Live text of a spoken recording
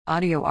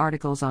Audio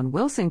articles on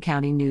Wilson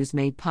County News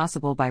made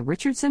possible by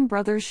Richardson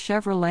Brothers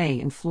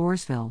Chevrolet in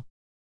Floresville.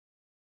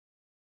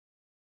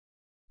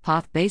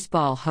 Poth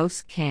Baseball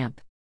hosts camp.